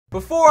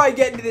Before I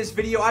get into this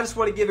video, I just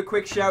want to give a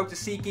quick shout out to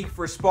SeatGeek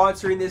for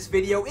sponsoring this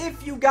video.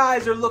 If you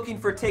guys are looking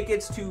for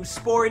tickets to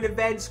sporting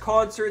events,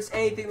 concerts,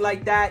 anything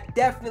like that,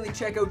 definitely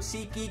check out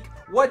SeatGeek.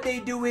 What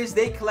they do is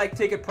they collect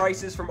ticket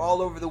prices from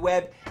all over the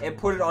web and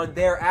put it on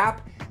their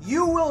app.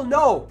 You will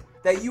know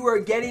that you are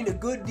getting a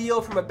good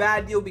deal from a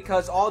bad deal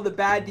because all the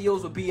bad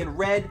deals will be in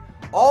red.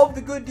 All of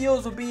the good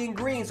deals will be in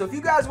green. So if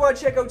you guys want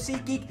to check out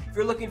SeatGeek, if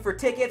you're looking for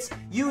tickets,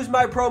 use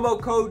my promo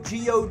code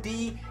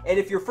GOD. And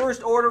if your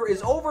first order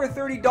is over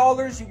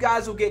 $30, you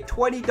guys will get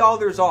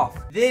 $20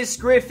 off. This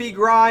Griffey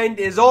grind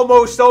is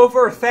almost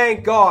over,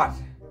 thank God.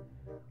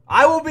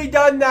 I will be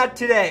done that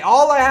today.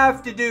 All I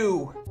have to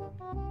do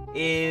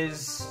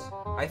is,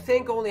 I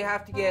think only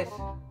have to get,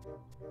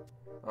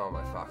 oh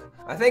my fuck.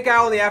 I think I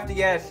only have to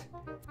get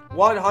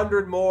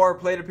 100 more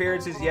plate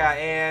appearances, yeah,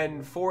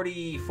 and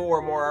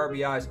 44 more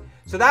RBIs.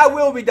 So that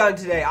will be done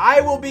today.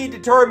 I will be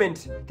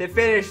determined to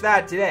finish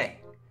that today.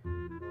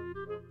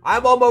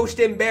 I'm almost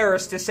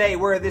embarrassed to say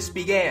where this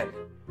began.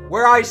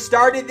 Where I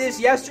started this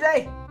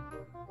yesterday?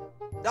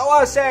 Don't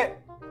want to say it.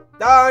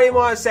 Don't even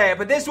want to say it.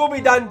 But this will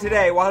be done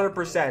today,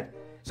 100%.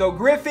 So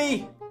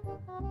Griffey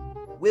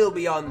will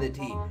be on the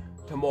team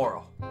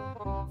tomorrow.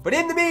 But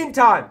in the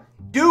meantime,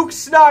 Duke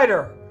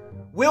Snider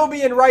will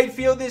be in right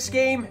field this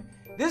game.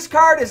 This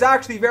card is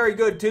actually very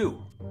good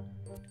too.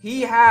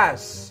 He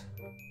has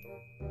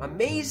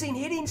amazing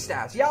hitting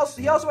stats. He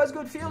also has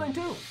good fielding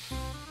too.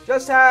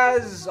 Just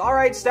has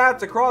alright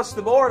stats across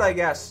the board, I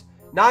guess.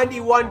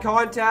 91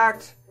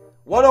 contact,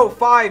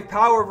 105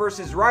 power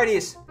versus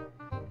righties,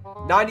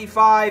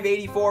 95,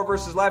 84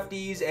 versus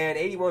lefties, and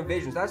 81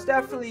 visions. That's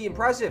definitely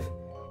impressive.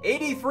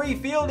 83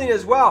 fielding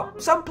as well.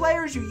 Some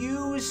players you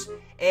use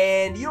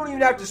and you don't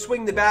even have to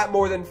swing the bat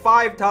more than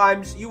 5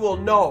 times. You will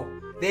know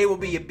they will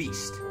be a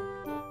beast.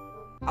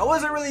 I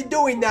wasn't really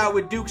doing that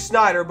with Duke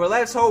Snider, but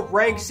let's hope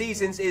ranked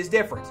seasons is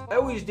different. I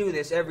always do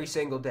this every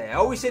single day. I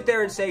always sit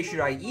there and say, should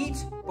I eat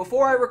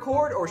before I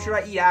record or should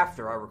I eat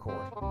after I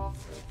record?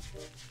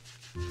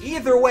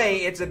 Either way,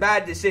 it's a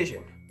bad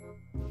decision.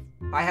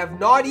 I have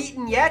not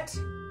eaten yet,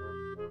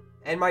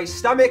 and my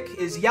stomach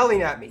is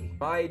yelling at me.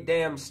 My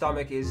damn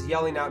stomach is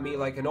yelling at me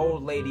like an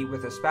old lady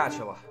with a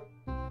spatula.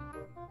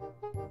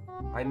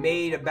 I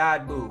made a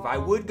bad move. I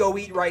would go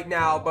eat right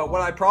now, but what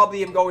I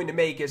probably am going to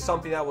make is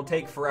something that will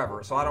take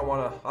forever. So I don't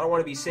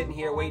want to be sitting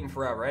here waiting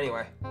forever.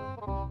 Anyway,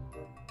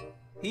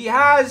 he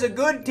has a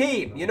good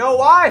team. You know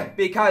why?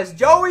 Because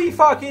Joey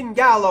fucking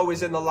Gallo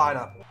is in the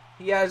lineup.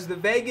 He has the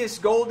Vegas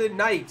Golden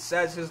Knights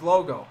as his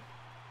logo.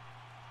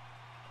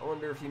 I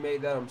wonder if he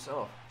made that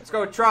himself. Let's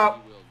go,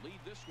 Trout.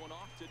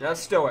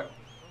 Let's do it.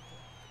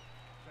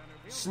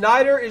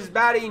 Snider is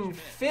batting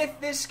 5th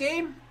this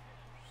game.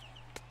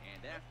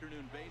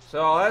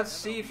 So let's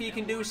see if he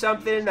can do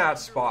something in that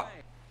spot.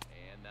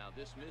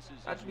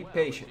 Have to be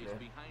patient,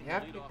 man. You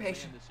have to be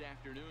patient.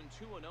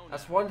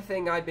 That's one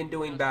thing I've been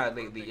doing bad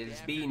lately,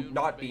 is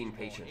not being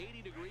patient.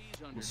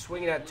 And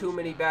swinging at too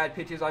many bad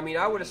pitches. I mean,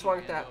 I would have swung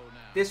at that.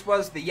 This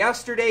was the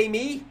yesterday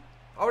me.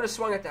 I would have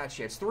swung at that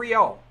shit. It's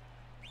 3-0.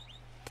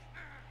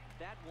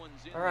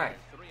 Alright.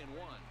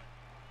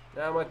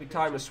 Now it might be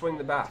time to swing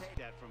the bat.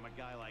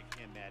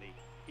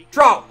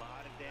 Trout!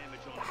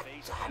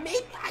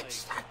 I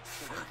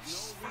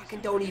fucking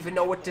don't even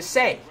know what to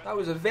say. That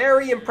was a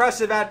very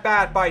impressive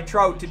at-bat by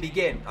Trout to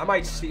begin. I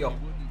might steal.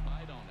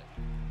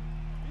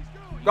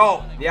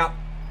 Go. Yep.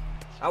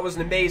 That was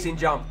an amazing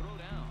jump.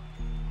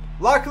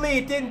 Luckily,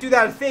 it didn't do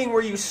that thing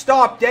where you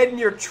stop dead in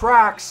your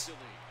tracks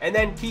and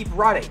then keep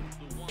running.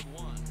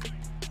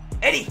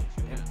 Eddie!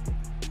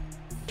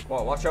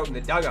 Whoa, watch out in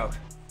the dugout.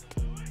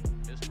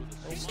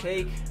 Nice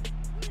take.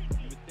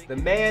 The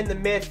man, the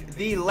myth,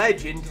 the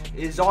legend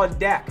is on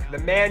deck. The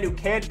man who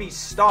can't be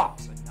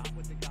stopped.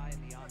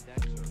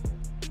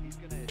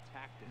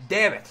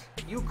 Damn it.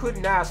 You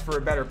couldn't ask for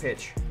a better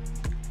pitch.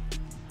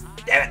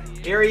 Damn it.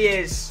 Here he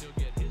is.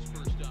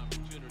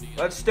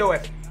 Let's do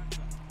it.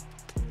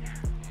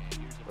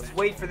 Let's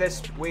wait for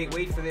this. Wait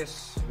for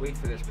this. Wait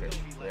for this pitch.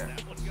 Yeah,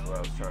 that's what I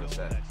was trying to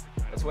say.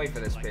 Let's wait for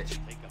this pitch.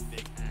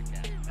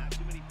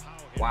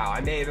 Wow,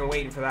 I may have been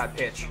waiting for that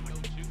pitch.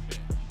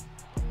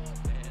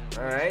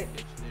 Alright.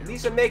 At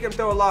least I'm making him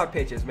throw a lot of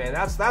pitches, man.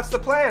 That's the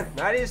plan.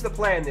 That is the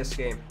plan this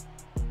game.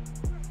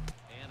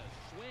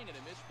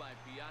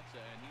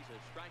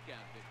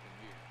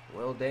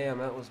 Well, damn,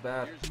 that was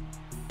bad.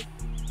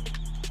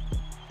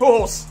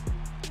 Pujols!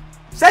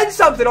 Send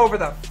something over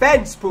the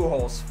fence,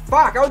 Pujols.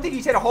 Fuck, I don't think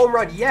he's hit a home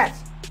run yet.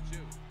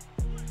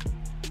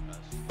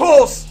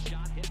 Pujols!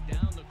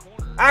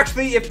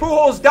 Actually, if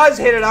Pujols does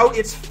hit it out,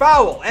 it's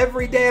foul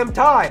every damn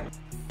time.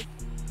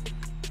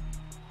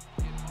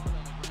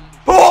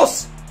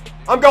 Pujols!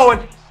 I'm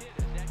going.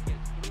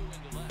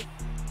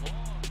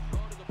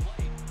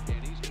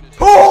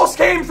 Pujols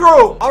came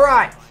through!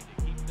 Alright.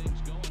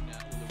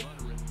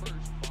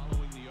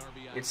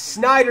 It's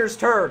Snider's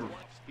turn.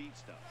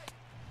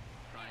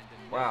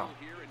 Wow.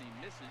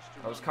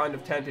 I was kind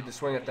of tempted to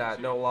swing at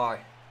that, no lie.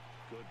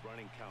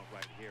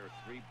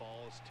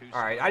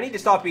 Alright, I need to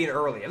stop being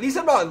early. At least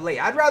I'm not late.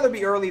 I'd rather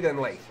be early than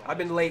late. I've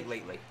been late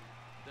lately.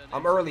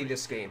 I'm early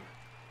this game.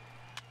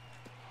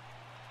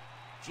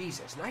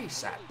 Jesus,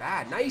 nice at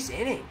bat. Nice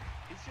inning.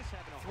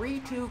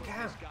 3-2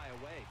 count.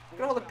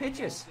 Look at all the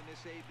pitches.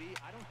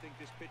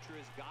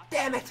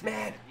 Damn it,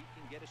 man.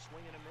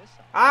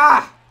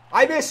 Ah!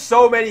 I missed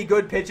so many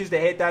good pitches to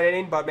hit that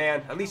inning, but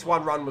man, at least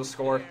one run was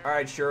scored. All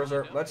right,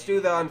 Scherzer, let's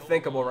do the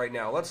unthinkable right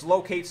now. Let's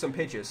locate some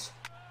pitches.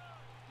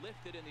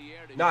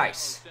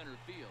 Nice.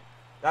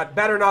 That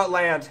better not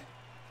land.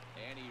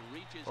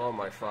 Oh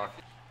my fuck.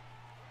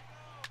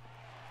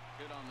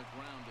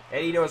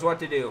 Eddie knows what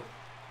to do.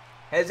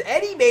 Has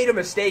Eddie made a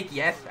mistake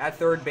yet at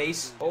third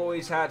base?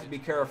 Always had to be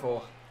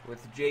careful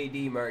with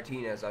J.D.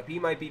 Martinez up. He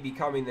might be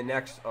becoming the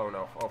next... Oh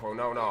no. Oh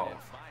no, no.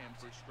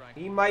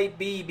 He might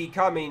be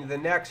becoming the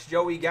next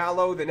Joey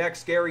Gallo, the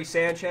next Gary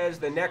Sanchez,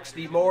 the next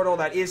immortal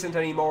that isn't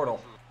an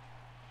immortal.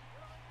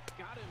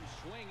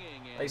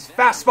 Nice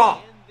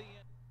fastball.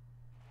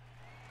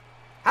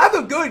 Have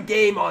a good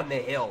game on the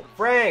hill.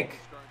 Frank,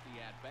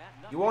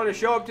 you want to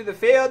show up to the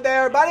field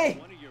there,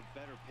 buddy?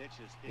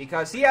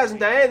 Because he hasn't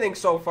done anything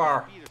so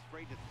far.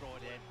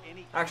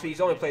 Actually,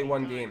 he's only played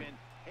one game.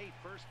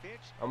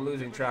 I'm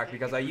losing track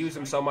because I use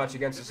him so much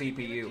against the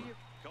CPU.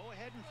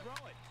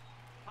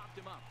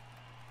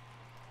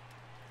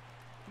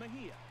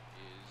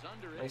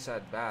 Nice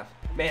at bat.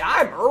 Man,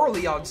 I'm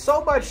early on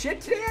so much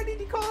shit today. I need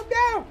to calm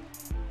down.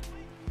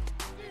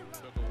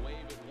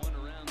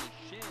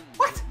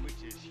 What?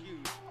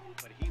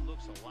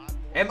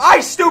 Am I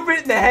stupid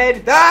in the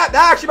head? That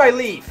actually might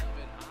leave.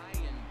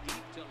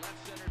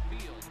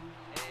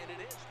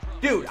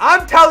 Dude,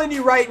 I'm telling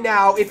you right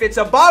now, if it's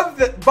above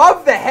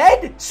the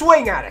head,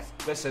 swing at it.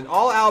 Listen,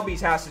 all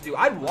Albies has to do,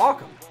 I'd walk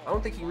him. I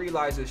don't think he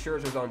realizes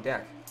Scherzer's on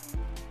deck.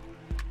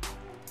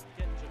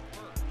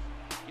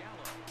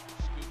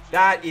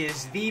 That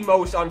is the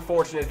most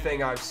unfortunate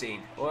thing I've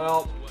seen.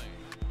 Well,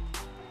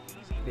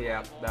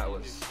 yeah, that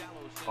was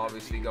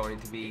obviously going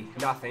to be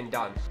nothing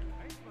done.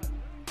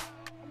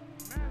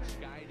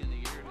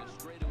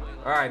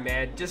 Alright,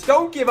 man, just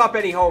don't give up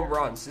any home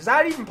runs. Is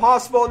that even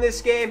possible in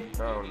this game?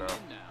 Oh, no.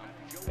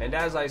 And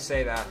as I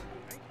say that,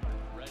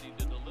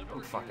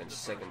 I'm fucking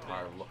sick and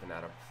tired of looking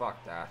at him.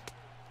 Fuck that.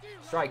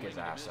 Strike his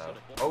ass out.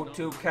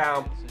 0-2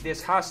 count.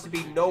 This has to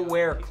be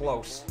nowhere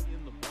close.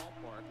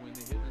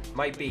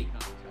 Might be.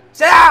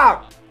 Sit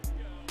down!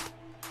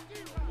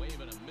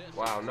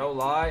 Wow, no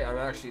lie, I'm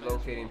actually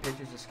locating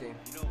pitches this game.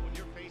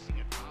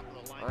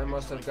 I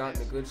must have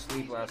gotten a good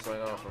sleep last night.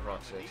 Oh, for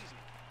fuck's sake.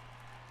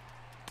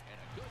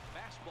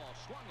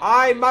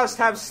 I must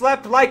have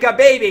slept like a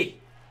baby!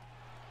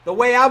 The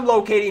way I'm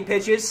locating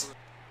pitches.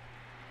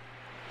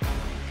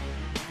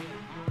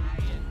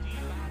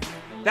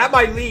 That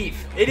might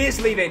leave. It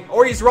is leaving,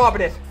 or he's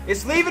robbing it.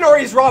 It's leaving or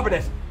he's robbing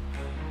it.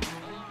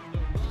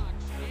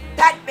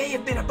 That may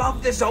have been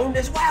above the zone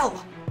as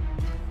well.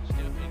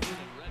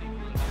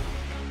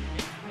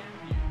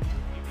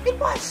 It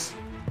was.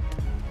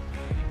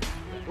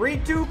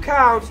 3-2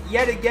 count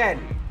yet again.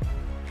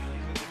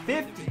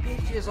 50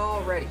 pitches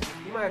already.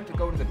 You might have to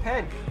go to the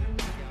pen.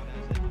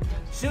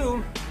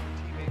 Soon.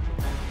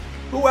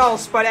 Who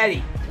else but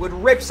Eddie would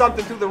rip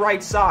something through the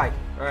right side?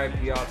 Alright,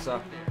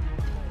 Piazza.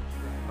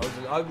 That was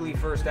an ugly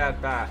first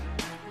at bat.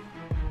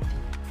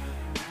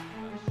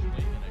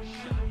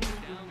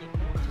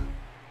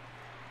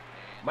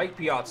 Mike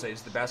Piazza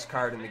is the best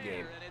card in the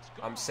game.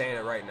 I'm saying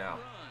it right now.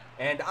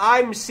 And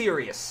I'm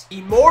serious.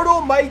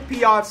 Immortal Mike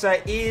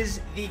Piazza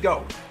is the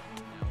GOAT.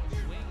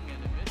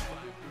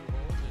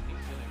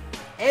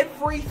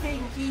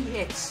 Everything he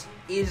hits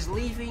is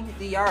leaving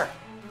the arc.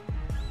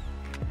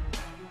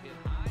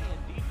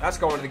 That's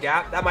going to the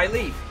gap. That might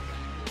leave.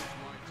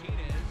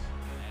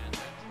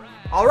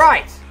 All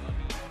right.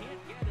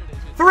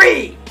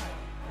 3.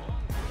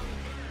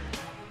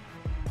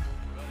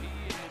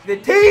 The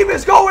team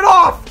is going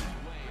off.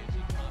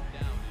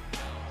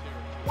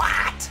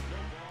 What?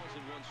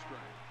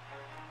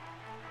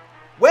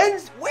 When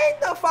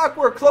the fuck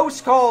were close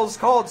calls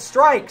called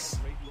strikes?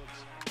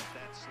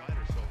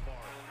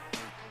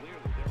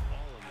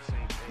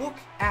 Look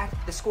at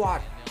the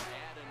squad.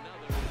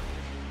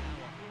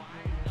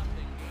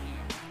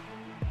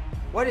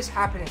 What is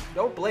happening?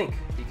 Don't blink,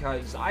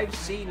 because I've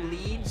seen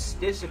leads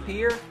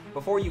disappear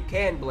before you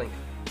can blink.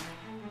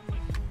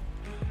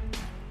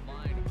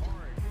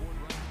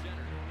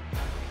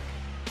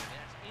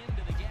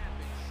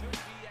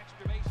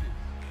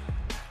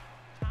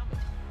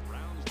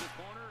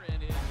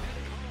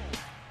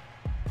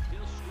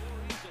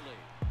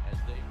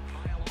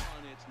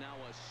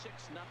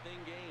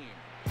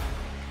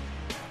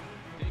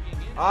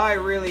 I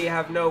really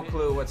have no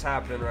clue what's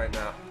happening right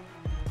now.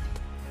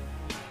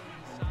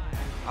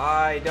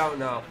 I don't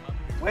know.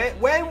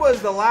 When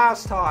was the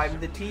last time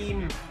the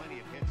team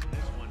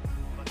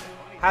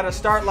had a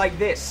start like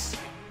this?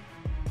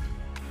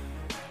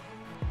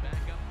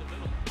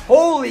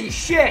 Holy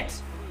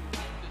shit!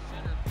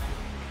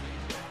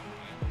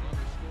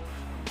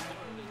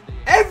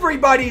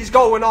 Everybody's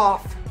going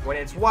off! When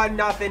it's 1-0,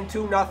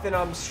 2-0,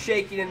 I'm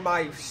shaking in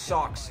my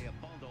socks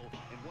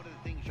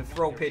to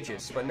throw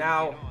pitches. But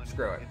now,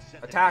 screw it.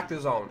 Attack the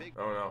zone.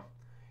 Oh no.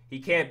 He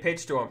can't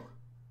pitch to him.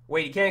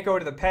 Wait, he can't go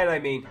to the pen, I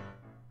mean.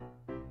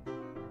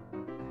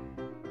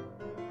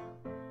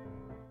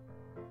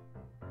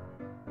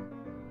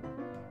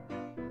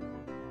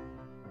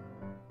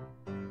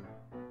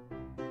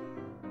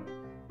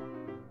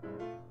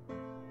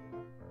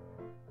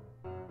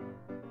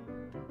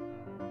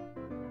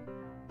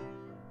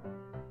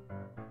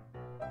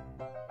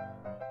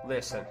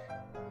 Listen.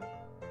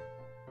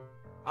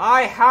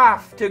 I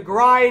have to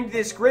grind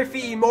this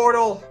Griffey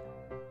Immortal.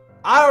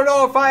 I don't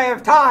know if I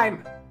have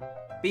time.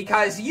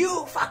 Because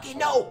you fucking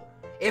know,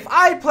 if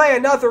I play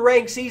another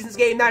ranked seasons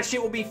game, that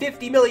shit will be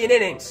 50 million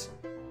innings.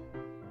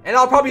 And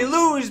I'll probably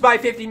lose by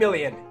 50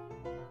 million.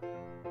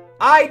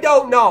 I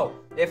don't know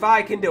if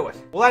I can do it.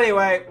 Well,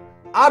 anyway,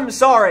 I'm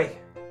sorry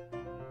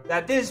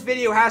that this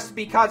video has to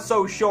be cut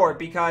so short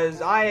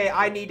because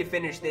I need to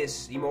finish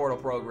this Immortal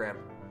program.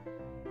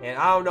 And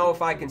I don't know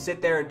if I can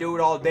sit there and do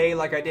it all day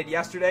like I did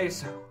yesterday,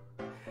 so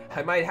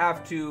I might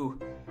have to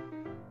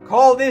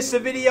call this a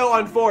video,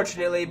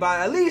 unfortunately, but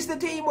at least the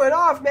team went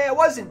off, man. It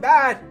wasn't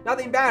bad.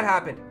 Nothing bad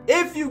happened.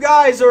 If you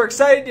guys are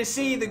excited to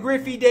see the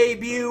Griffey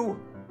debut,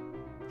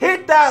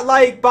 hit that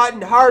like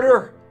button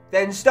harder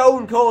than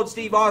Stone Cold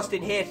Steve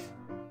Austin hit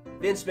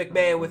Vince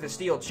McMahon with a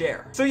steel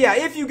chair. So yeah,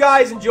 if you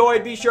guys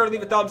enjoyed, be sure to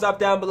leave a thumbs up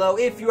down below.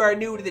 If you are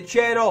new to the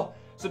channel,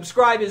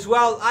 subscribe as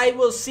well. I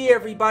will see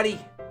everybody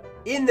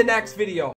in the next video.